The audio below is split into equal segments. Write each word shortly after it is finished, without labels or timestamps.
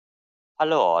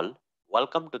Hello all,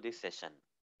 welcome to this session.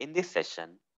 In this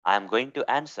session, I am going to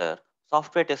answer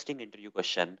software testing interview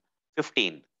question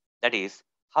 15, that is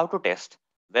how to test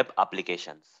web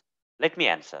applications. Let me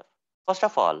answer. First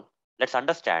of all, let's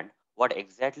understand what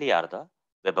exactly are the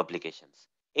web applications.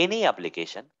 Any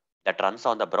application that runs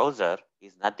on the browser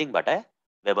is nothing but a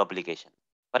web application.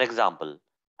 For example,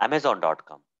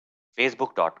 Amazon.com,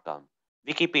 Facebook.com,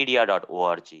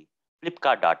 Wikipedia.org,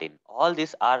 Flipkart.in. All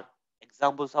these are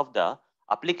examples of the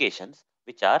applications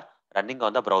which are running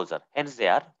on the browser. Hence, they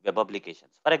are web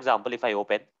applications. For example, if I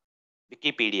open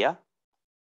wikipedia.org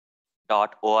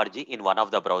in one of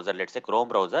the browser, let's say Chrome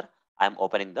browser, I'm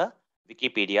opening the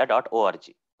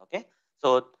wikipedia.org. Okay.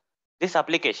 So this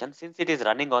application, since it is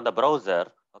running on the browser,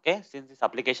 okay, since this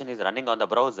application is running on the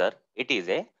browser, it is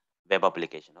a web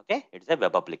application. Okay. It's a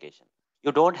web application.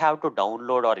 You don't have to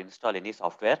download or install any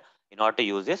software in order to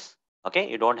use this. Okay.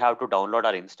 You don't have to download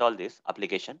or install this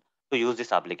application to use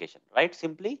this application, right?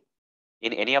 Simply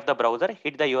in any of the browser,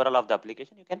 hit the URL of the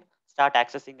application, you can start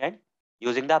accessing and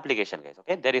using the application, guys.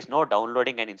 Okay, there is no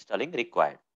downloading and installing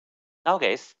required. Now,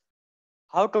 guys,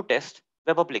 how to test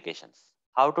web applications?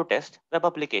 How to test web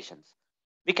applications?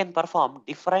 We can perform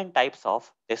different types of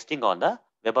testing on the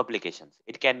web applications.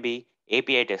 It can be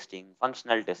API testing,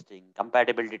 functional testing,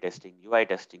 compatibility testing, UI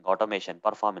testing, automation,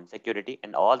 performance, security,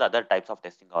 and all the other types of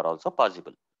testing are also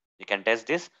possible. You can test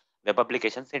this web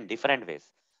applications in different ways.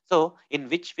 So in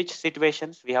which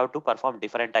situations we have to perform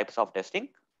different types of testing,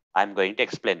 I'm going to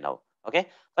explain now. Okay.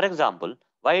 For example,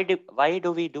 why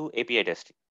do we do API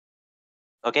testing?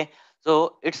 Okay,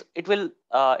 so it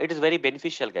is very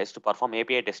beneficial, guys, to perform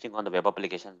API testing on the web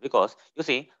applications, because you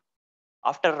see,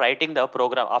 after writing the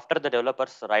program, after the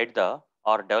developers write the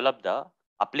or develop the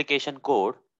application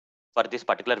code for this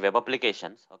particular web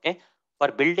applications, okay,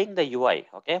 for building the UI,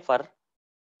 okay, for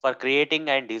creating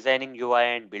and designing UI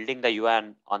and building the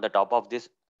UI on the top of this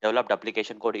developed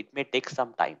application code, it may take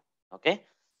some time. Okay,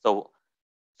 so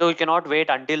you cannot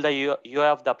wait until the UI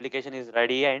of the application is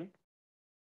ready and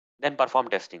then perform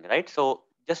testing, right? So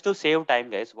just to save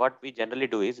time, guys, what we generally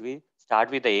do is we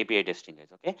start with the API testing, guys.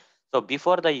 Okay, so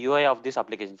before the UI of this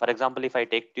application, for example, if I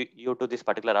take you to this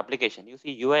particular application, you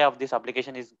see UI of this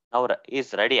application is now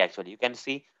is ready. Actually, you can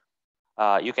see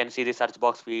the search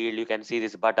box field, you can see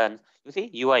this button, you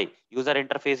see UI user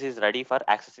interface is ready for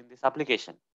accessing this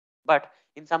application. But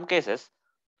in some cases,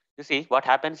 you see, what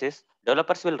happens is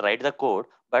developers will write the code,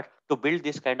 but to build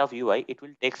this kind of UI, it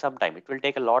will take some time. It will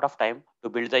take a lot of time to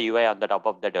build the UI on the top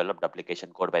of the developed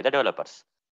application code by the developers.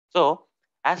 So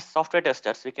as software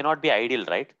testers, we cannot be idle,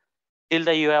 right? Till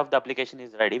the UI of the application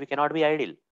is ready, we cannot be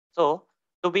idle. So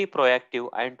to be proactive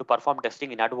and to perform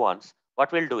testing in advance,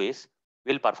 what we'll do is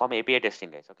we'll perform API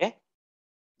testing, guys. Okay,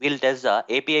 we'll test the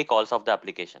API calls of the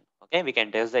application. Okay, we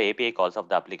can test the API calls of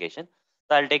the application.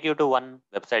 So I'll take you to one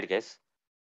website, guys,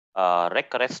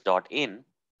 request.in.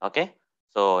 Okay,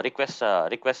 so request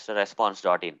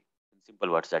response.in, in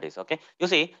simple words, that is. Okay, you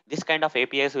see, this kind of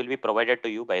APIs will be provided to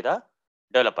you by the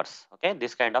developers. Okay,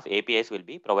 this kind of APIs will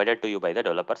be provided to you by the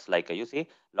developers. Like you see,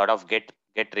 a lot of get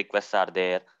requests are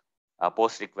there,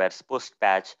 post requests, post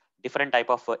patch, different type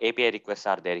of API requests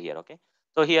are there here. Okay,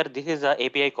 so here this is a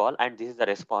API call and this is the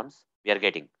response we are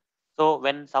getting. So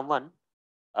when someone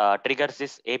triggers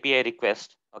this API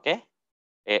request, okay,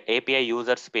 API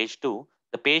users page 2,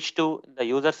 the page 2, the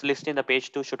users list in the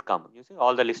page 2 should come. You see,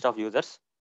 all the list of users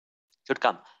should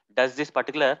come. Does this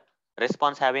particular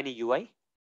response have any UI?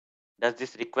 Does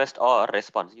this request or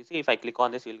response? You see, if I click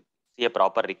on this, we'll see a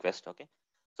proper request. Okay,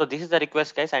 so this is the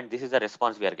request, guys, and this is the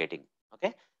response we are getting.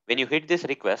 Okay, when you hit this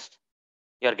request,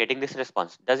 you are getting this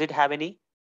response. Does it have any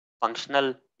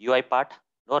functional UI part?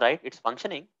 No, right? It's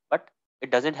functioning, but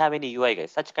it doesn't have any UI,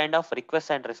 guys. Such kind of requests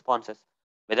and responses,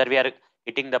 whether we are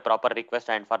hitting the proper request,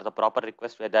 and for the proper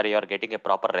request, whether you are getting a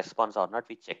proper response or not,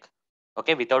 we check.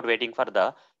 Okay, without waiting for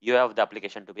the UI of the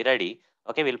application to be ready.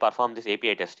 Okay, we'll perform this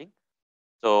API testing.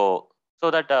 So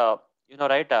that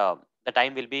right, the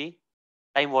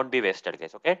time won't be wasted,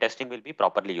 guys. Okay, testing will be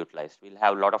properly utilized. We'll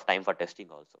have a lot of time for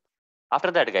testing also. After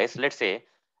that, guys, let's say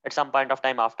at some point of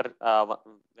time, after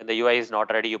when the UI is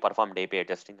not ready, you perform API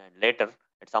testing, and later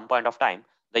at some point of time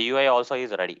the UI also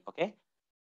is ready. Okay,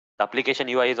 the application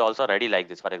UI is also ready like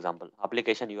this. For example,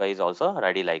 application UI is also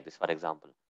ready like this. For example,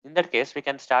 in that case, we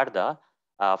can start the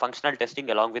functional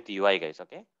testing along with UI, guys.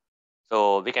 Okay,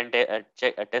 so we can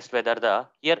check test whether the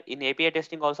here in API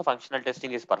testing also functional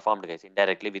testing is performed, guys,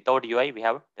 indirectly. Without UI, we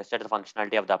have tested the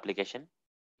functionality of the application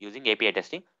using API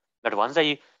testing. But once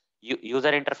the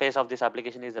user interface of this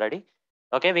application is ready,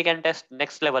 okay, we can test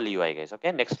next level UI, guys.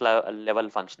 Okay, next level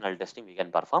functional testing we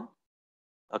can perform.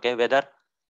 Okay, whether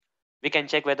We can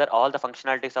check whether all the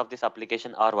functionalities of this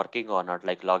application are working or not,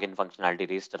 like login functionality,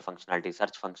 register functionality,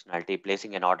 search functionality,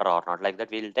 placing an order or not. Like that,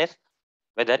 we'll test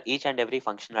whether each and every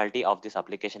functionality of this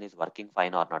application is working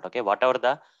fine or not. Okay, whatever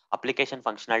the application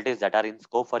functionalities that are in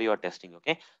scope for your testing.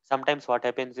 Okay, sometimes what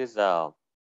happens is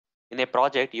in a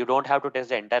project, you don't have to test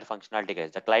the entire functionality,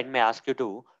 guys. The client may ask you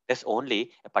to test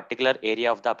only a particular area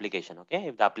of the application. Okay,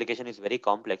 if the application is very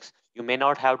complex, you may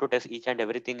not have to test each and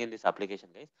everything in this application,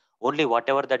 guys. Only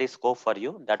whatever that is scope for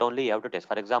you, that only you have to test.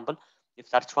 For example, if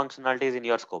search functionality is in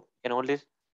your scope, you can only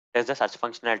test the search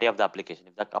functionality of the application.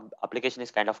 If the application is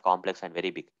kind of complex and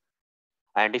very big,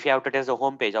 and if you have to test the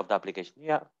home page of the application,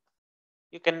 yeah,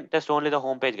 you can test only the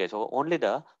home page, guys. So only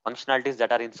the functionalities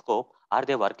that are in scope, are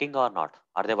they working or not?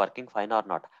 Are they working fine or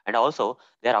not? And also,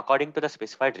 they are according to the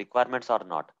specified requirements or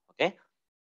not. Okay,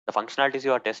 the functionalities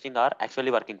you are testing are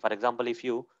actually working. For example, if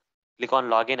you click on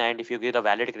login and if you give the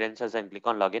valid credentials and click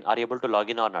on login, are you able to log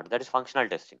in or not? That is functional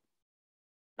testing.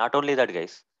 Not only that,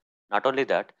 guys, not only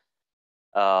that,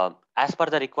 as per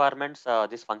the requirements,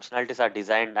 these functionalities are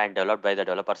designed and developed by the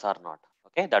developers or not.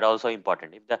 Okay, that also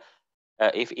important.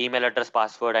 If email address,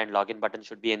 password, and login button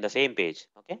should be in the same page,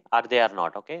 okay, are they or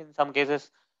not? Okay, in some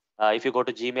cases, if you go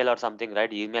to Gmail or something,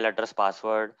 right, email address,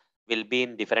 password will be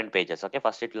in different pages. Okay,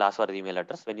 first it will ask for the email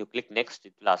address. When you click next,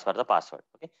 it will ask for the password.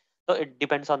 Okay, so it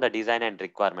depends on the design and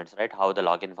requirements, right, how the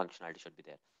login functionality should be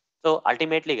there. So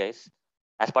ultimately, guys,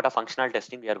 as part of functional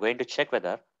testing, we are going to check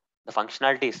whether the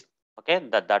functionalities, okay,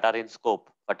 that are in scope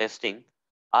for testing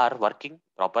are working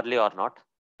properly or not,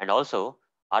 and also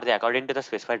are they according to the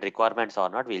specified requirements or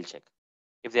not, we'll check.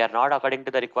 If they are not according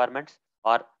to the requirements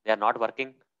or they are not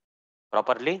working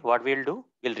properly, what we'll do,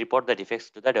 we'll report the defects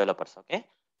to the developers. Okay,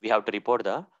 we have to report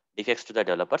the defects to the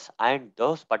developers, and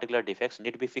those particular defects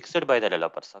need to be fixed by the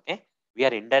developers. Okay, we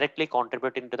are indirectly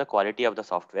contributing to the quality of the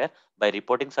software by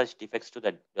reporting such defects to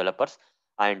the developers,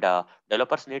 and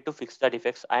developers need to fix the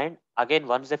defects, and again,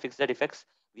 once they fix the defects,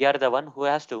 we are the one who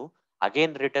has to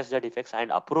again retest the defects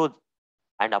and approve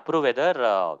whether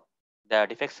the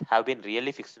defects have been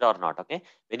really fixed or not. Okay,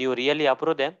 when you really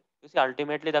approve them, you see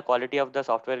ultimately the quality of the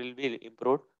software will be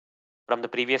improved from the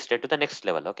previous state to the next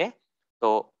level. Okay,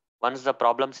 so once the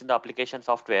problems in the application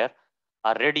software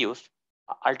are reduced,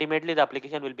 ultimately the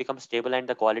application will become stable and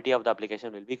the quality of the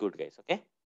application will be good, guys. Okay,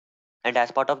 and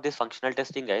as part of this functional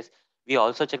testing, guys, we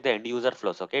also check the end user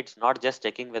flows. Okay, it's not just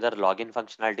checking whether login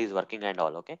functionality is working and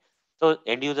all. Okay, so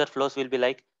end user flows will be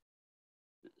like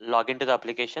log into the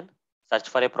application, search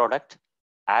for a product,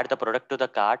 add the product to the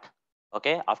cart.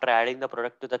 Okay, after adding the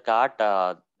product to the cart,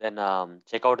 then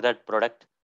check out that product,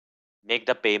 make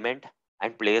the payment,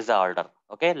 and place the order.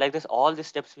 Okay, like this, all these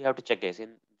steps we have to check, guys, in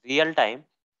real time,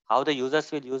 how the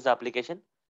users will use the application,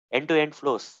 end to end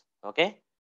flows. Okay,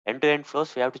 end to end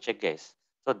flows we have to check, guys.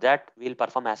 So that will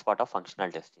perform as part of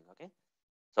functional testing. Okay,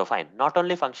 so fine. Not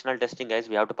only functional testing, guys,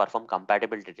 we have to perform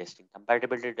compatibility testing.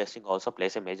 Compatibility testing also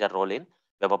plays a major role in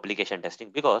web application testing,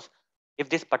 because if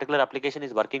this particular application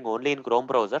is working only in Chrome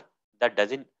browser, that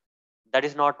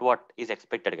is not what is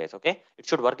expected, guys. Okay, it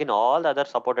should work in all the other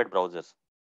supported browsers.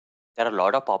 There are a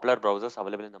lot of popular browsers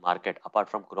available in the market apart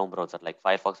from Chrome browser, like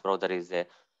Firefox browser is there.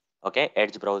 Okay,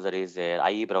 Edge browser is there,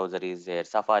 IE browser is there,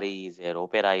 Safari is there,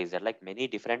 Opera is there, like many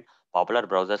different popular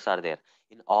browsers are there.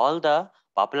 In all the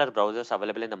popular browsers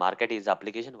available in the market, is the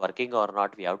application working or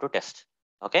not, we have to test.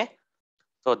 Okay,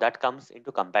 so that comes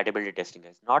into compatibility testing,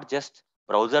 guys. Not just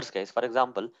browsers, guys. For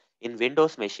example, in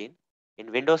Windows machine,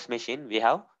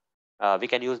 we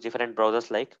can use different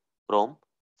browsers like Chrome,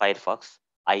 Firefox,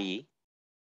 IE,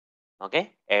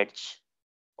 okay, Edge,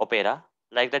 Opera.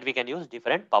 Like that, we can use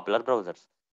different popular browsers.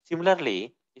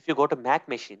 Similarly, if you go to Mac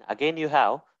machine, again you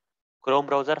have Chrome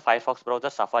browser, Firefox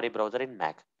browser, Safari browser in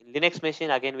Mac. In Linux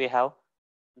machine, again we have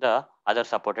the other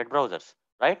supported browsers,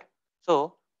 right?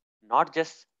 So not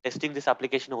just testing this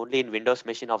application only in Windows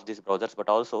machine of these browsers, but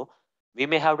also we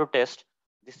may have to test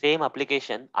the same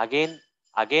application again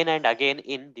and again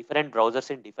in different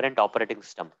browsers in different operating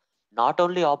system. Not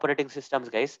only operating systems,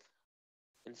 guys,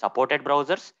 in supported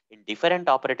browsers in different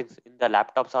in the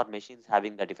laptops or machines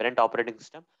having the different operating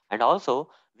system, and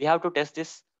also we have to test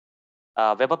this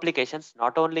web applications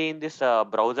not only in this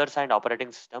browsers and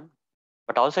operating system,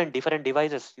 but also in different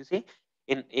devices. You see,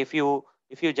 in if you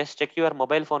just check your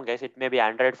mobile phone, guys, it may be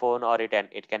Android phone, or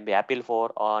it can be Apple phone,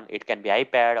 or it can be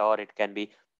iPad, or it can be,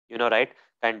 right,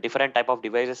 and different type of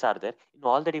devices are there. In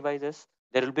all the devices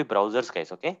there will be browsers,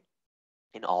 guys. Okay,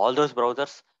 in all those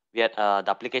browsers, the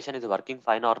application is working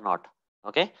fine or not.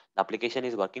 Okay, the application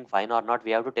is working fine or not,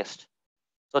 we have to test.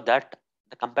 So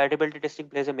the compatibility testing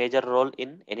plays a major role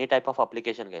in any type of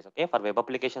application, guys. Okay, for web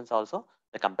applications also,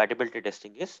 the compatibility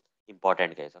testing is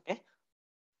important, guys. Okay,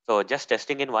 so just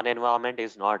testing in one environment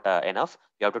is not enough.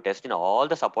 You have to test in all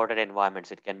the supported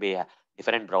environments. It can be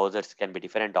different browsers, it can be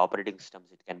different operating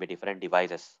systems, it can be different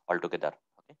devices altogether.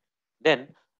 Okay, then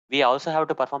we also have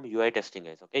to perform UI testing,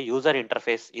 guys. Okay, user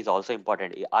interface is also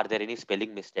important. Are there any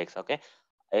spelling mistakes? Okay,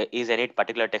 is any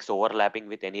particular text overlapping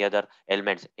with any other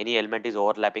elements? Any element is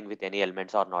overlapping with any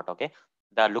elements or not? Okay,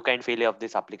 the look and feel of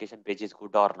this application page is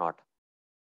good or not,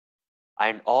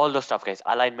 and all those stuff, guys.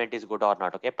 Alignment is good or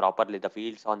not? Okay, properly the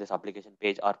fields on this application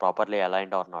page are properly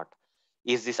aligned or not?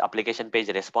 Is this application page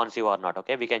responsive or not?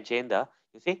 Okay, we can change the,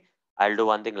 you see, I'll do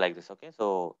one thing like this. Okay,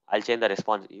 so I'll change the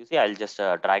response. You see, I'll just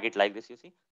drag it like this. You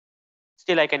see,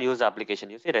 still I can use the application.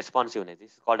 You see, responsiveness,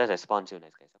 this is called as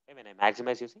responsiveness, guys. Okay, when I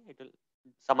maximize, you see, it will,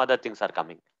 some other things are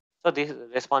coming. So this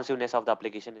responsiveness of the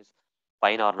application is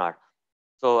fine or not?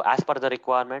 So as per the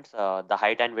requirements, the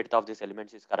height and width of these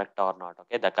elements is correct or not?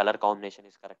 Okay, the color combination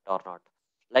is correct or not?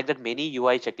 Like that, many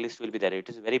UI checklist will be there. It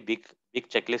is very big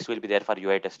checklist will be there for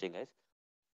UI testing, guys.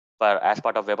 For as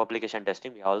part of web application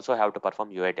testing, we also have to perform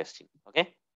UI testing.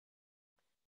 Okay,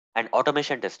 and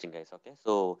automation testing, guys. Okay,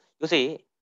 so you see,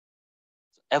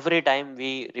 every time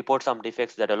we report some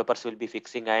defects, the developers will be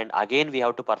fixing, and again we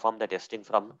have to perform the testing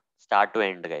from start to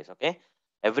end, guys. Okay,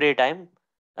 every time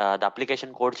the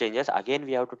application code changes, again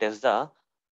we have to test the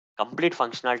complete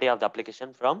functionality of the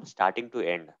application from starting to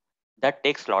end. That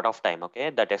takes a lot of time. Okay,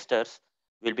 the testers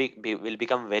will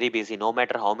become very busy. No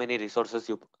matter how many resources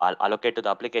you allocate to the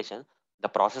application, the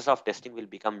process of testing will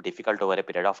become difficult over a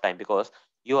period of time, because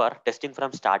you are testing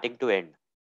from starting to end.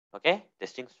 Okay,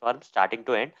 testing from starting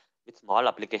to end with small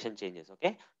application changes.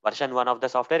 Okay, version 1 of the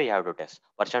software you have to test,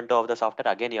 version 2 of the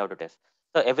software again you have to test.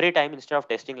 So every time, instead of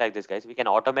testing like this, guys, we can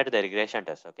automate the regression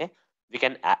test. Okay, we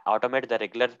can automate the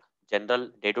regular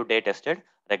general day-to-day tested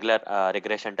regular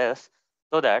regression tests,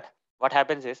 so that what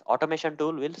happens is automation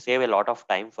tool will save a lot of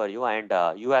time for you, and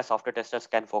you as software testers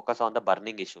can focus on the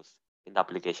burning issues in the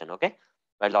application. Okay,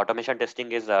 while the automation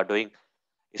testing is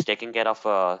taking care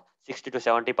of 60 to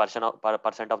 70%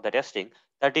 percent of the testing.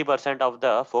 30% of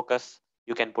the focus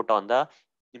you can put on the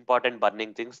important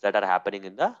burning things that are happening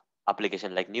in the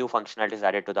application, like new functionalities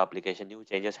added to the application, new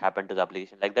changes happen to the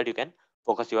application. Like that, you can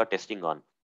focus your testing on,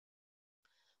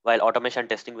 while automation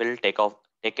testing will take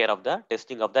care of the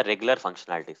testing of the regular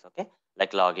functionalities. Okay,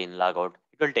 like login, logout,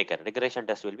 it will take care. Regression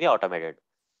test will be automated.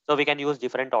 So we can use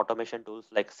different automation tools,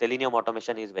 like Selenium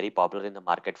automation is very popular in the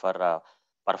market for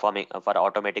performing for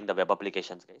automating the web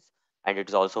applications, guys, and it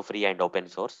is also free and open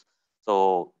source.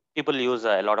 So people use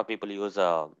a lot of people use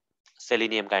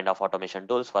Selenium kind of automation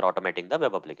tools for automating the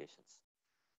web applications.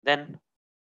 Then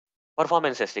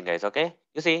performance testing, guys. Okay,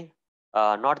 you see,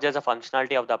 not just the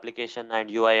functionality of the application and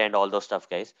UI and all those stuff,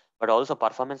 guys, but also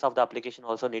performance of the application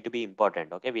also need to be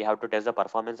important. Okay, we have to test the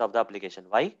performance of the application.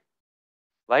 Why?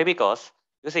 Because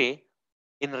you see,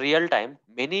 in real time,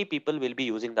 many people will be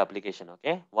using the application.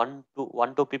 Okay, one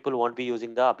two people won't be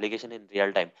using the application in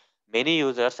real time. Many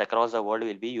users across the world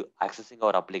will be accessing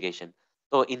our application.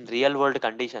 So in real world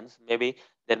conditions, maybe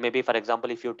there may be, for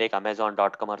example, if you take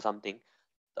Amazon.com or something,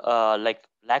 like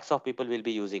lakhs of people will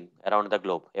be using around the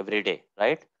globe every day,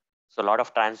 right? So a lot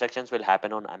of transactions will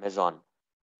happen on Amazon.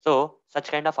 So such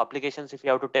kind of applications, if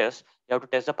you have to test, you have to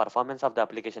test the performance of the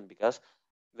application, because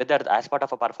whether as part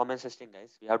of a performance testing,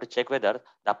 guys, we have to check whether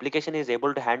the application is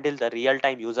able to handle the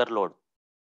real-time user load,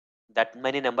 that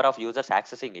many number of users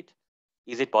accessing it.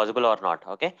 Is it possible or not?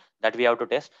 Okay, that we have to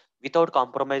test without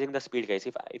compromising the speed, guys.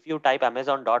 If you type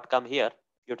Amazon.com here,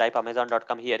 if you type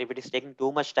Amazon.com here, if it is taking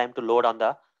too much time to load on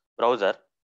the browser,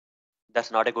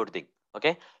 that's not a good thing.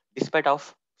 Okay, despite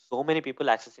of so many people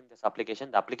accessing this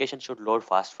application, the application should load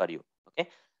fast for you. Okay,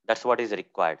 that's what is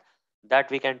required,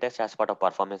 that we can test as part of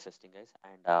performance testing, guys.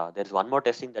 And there is one more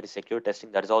testing, that is secure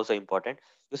testing, that is also important.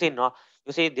 You see, no,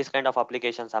 you see this kind of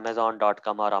applications,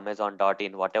 Amazon.com or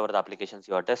Amazon.in, whatever the applications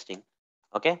you are testing,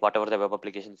 okay, whatever the web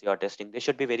applications you are testing, they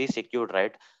should be very secured,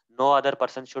 right? No other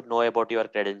person should know about your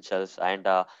credentials. And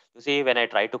you see, when I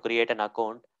try to create an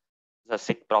account,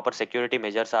 the proper security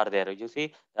measures are there. You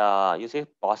see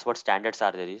password standards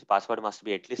are there. Password must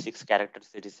be at least 6 characters,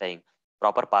 it is saying.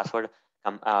 Proper password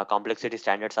complexity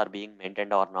standards are being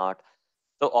maintained or not.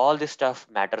 So all this stuff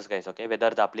matters, guys. Okay, whether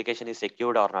the application is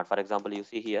secured or not. For example, you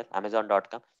see here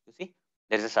Amazon.com, you see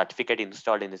there is a certificate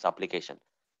installed in this application.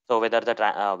 So whether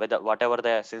whether whatever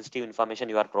the sensitive information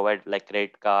you are provided, like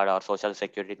credit card or social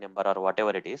security number or whatever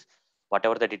it is,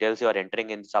 whatever the details you are entering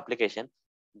in this application,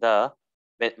 the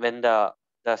when the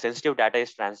sensitive data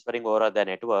is transferring over the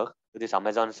network to this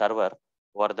Amazon server,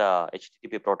 over the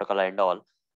HTTP protocol and all,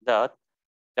 the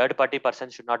third party person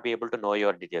should not be able to know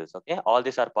your details. Okay, all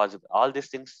these are possible. All these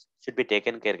things should be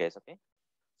taken care, guys. Okay,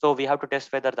 so we have to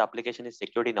test whether the application is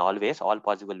secured in all ways, all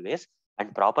possible ways,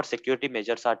 and proper security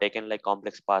measures are taken, like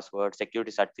complex password,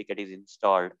 security certificate is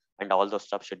installed, and all those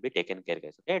stuff should be taken care,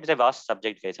 guys. Okay, it's a vast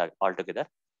subject, guys, altogether.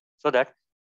 So that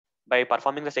by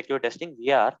performing the security testing,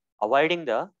 we are avoiding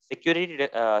the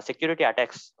security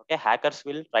attacks. Okay, hackers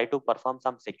will try to perform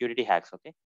some security hacks.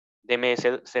 Okay, they may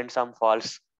send some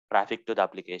false traffic to the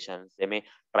applications. They may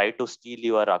try to steal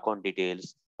your account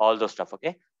details, all those stuff.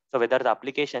 Okay, so whether the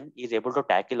application is able to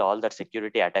tackle all that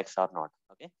security attacks or not.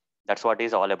 Okay, that's what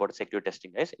is all about security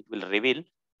testing, guys. It will reveal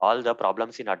all the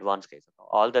problems in advance, guys.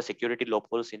 All the security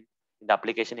loopholes in the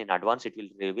application in advance, it will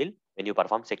reveal when you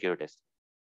perform security testing.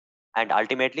 And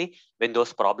ultimately, when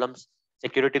those problems,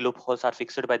 security loopholes are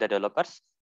fixed by the developers,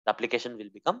 the application will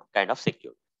become kind of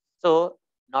secure. So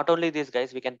not only these,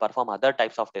 guys, we can perform other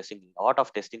types of testing. A lot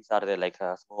of testings are there, like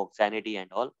smoke, sanity,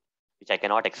 and all, which I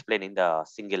cannot explain in the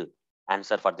single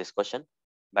answer for this question.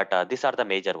 But these are the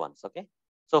major ones. Okay.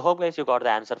 So hope, guys, you got the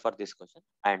answer for this question.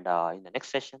 And in the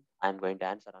next session, I'm going to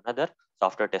answer another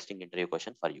software testing interview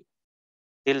question for you.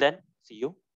 Till then, see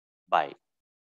you. Bye.